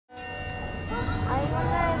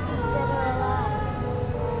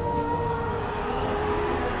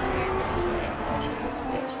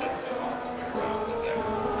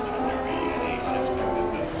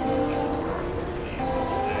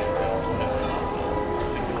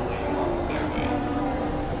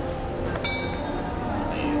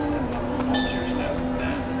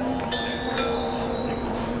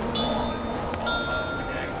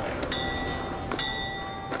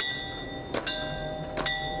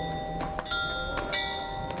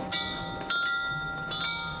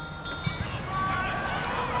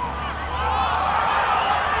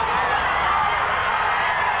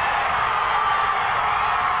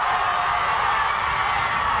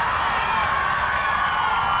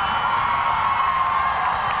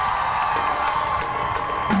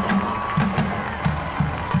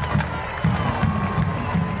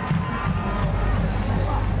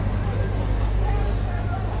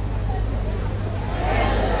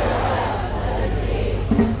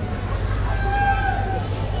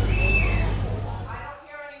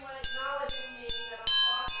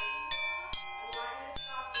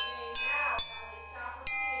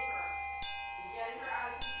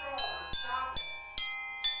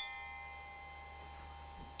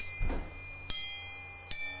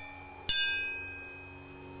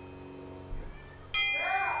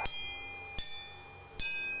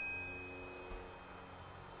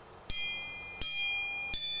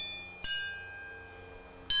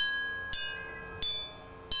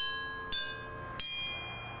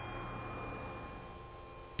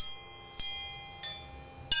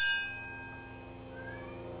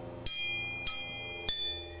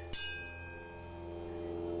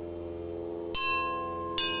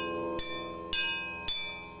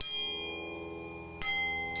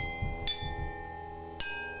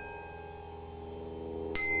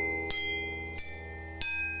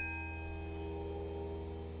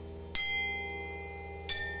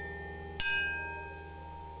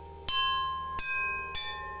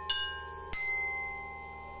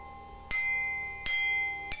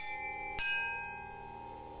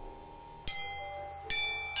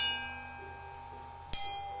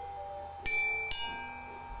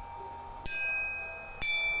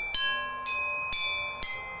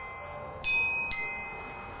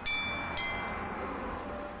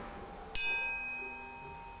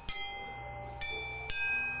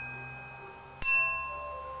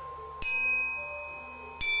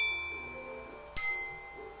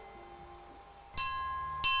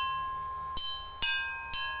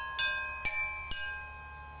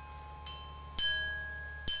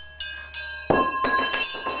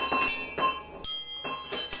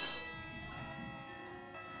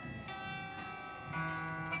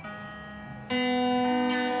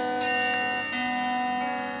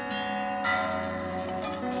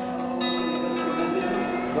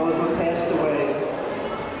those who passed away,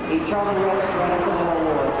 eternal rest granted to them, O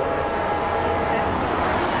Lord.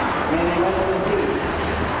 May they rest in peace.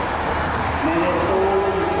 May their souls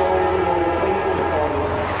and the souls of all faithful departed,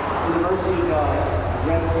 through the mercy of God,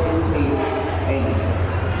 rest in peace. Amen.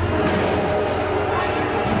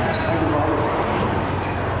 Thank you, Father.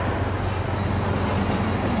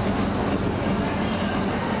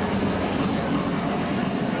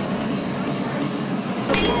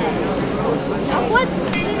 What?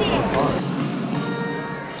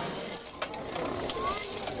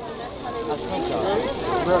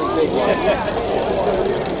 Very big one.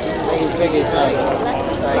 As big as like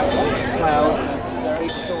clouds. They're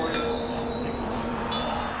 8-story.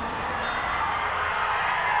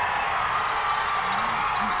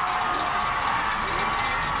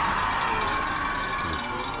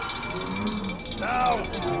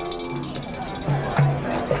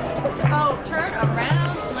 Oh, turn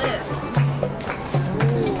around, lift.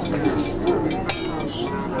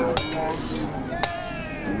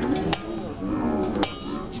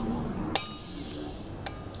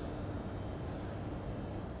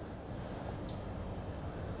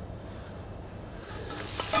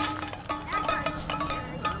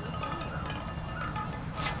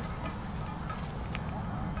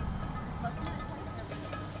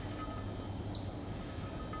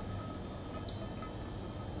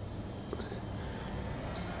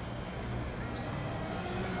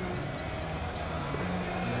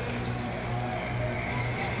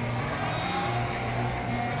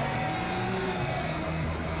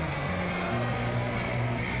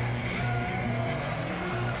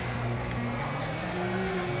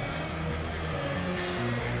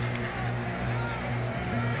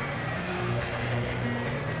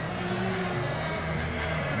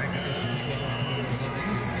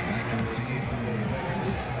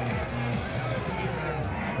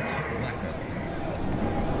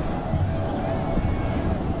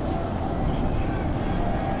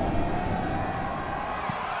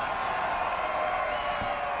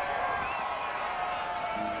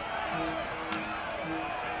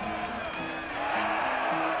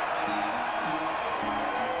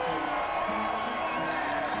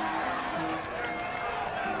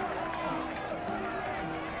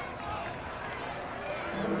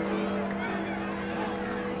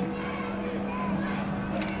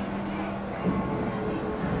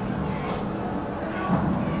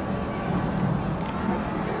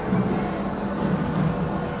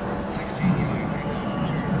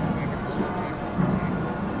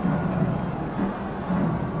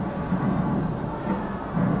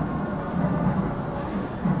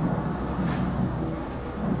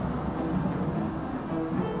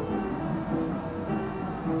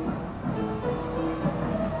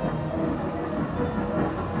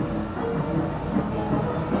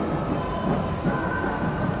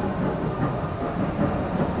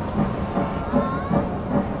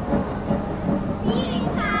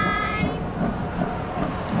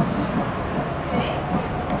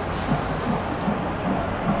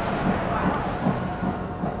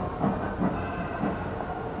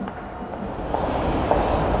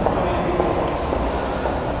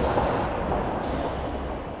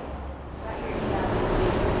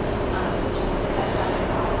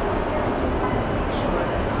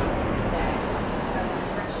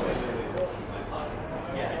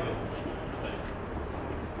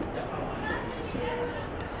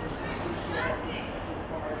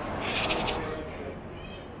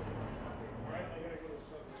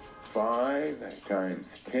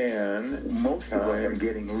 Times 10. Most of us are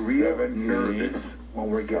getting real 17, nervous when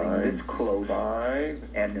we're getting this close. 5,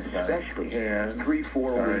 and especially 10,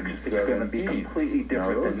 3-4 weeks, it's going to be completely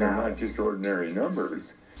different now, those than are now. not just ordinary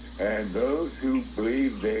numbers. And those who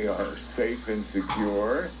believe they are safe and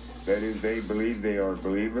secure, that is, they believe they are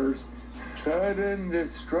believers, sudden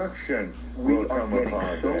destruction will come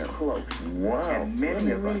upon them. Close. Wow. And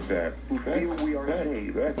many of us that. who feel we are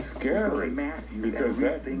saved, That's scary, because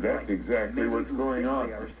that's exactly what's going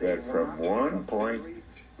on. That from one point,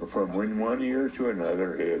 from one year to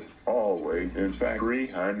another is always, in fact,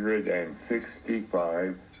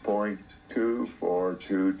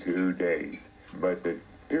 365.2422 days. But the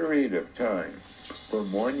period of time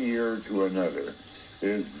from one year to another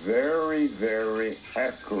is very, very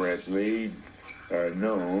accurately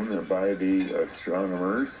known by the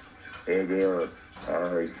astronomers. There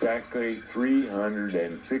are exactly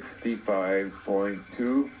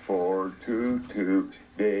 365.2422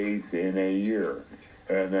 days in a year.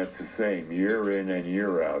 And that's the same year in and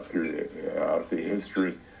year out throughout the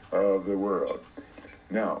history of the world.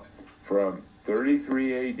 Now, from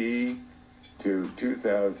 33 AD to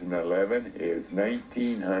 2011 is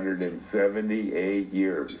 1,978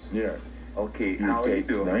 years. Yeah. Okay, You how are you take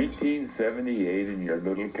doing? 1978 in your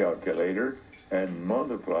little calculator and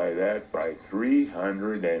multiply that by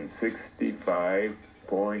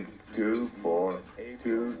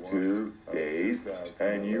 365.2422 days,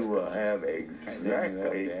 and you will have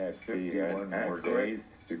exactly 51 more days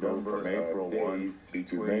to go from April 1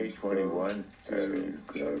 to May 21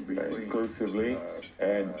 inclusively,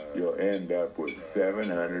 and you'll end up with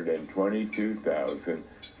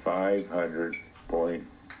 722,500.17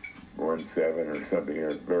 or something,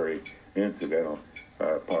 or very incidental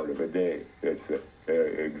part of a day. It's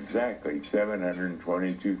exactly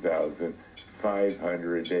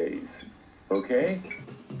 722,500 days. Okay?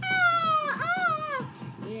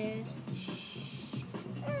 Yeah. Yes.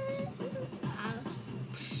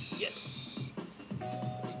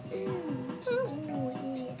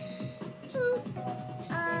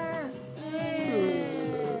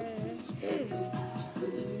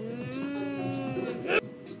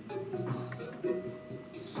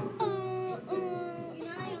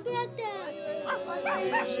 My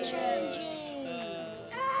face is changing.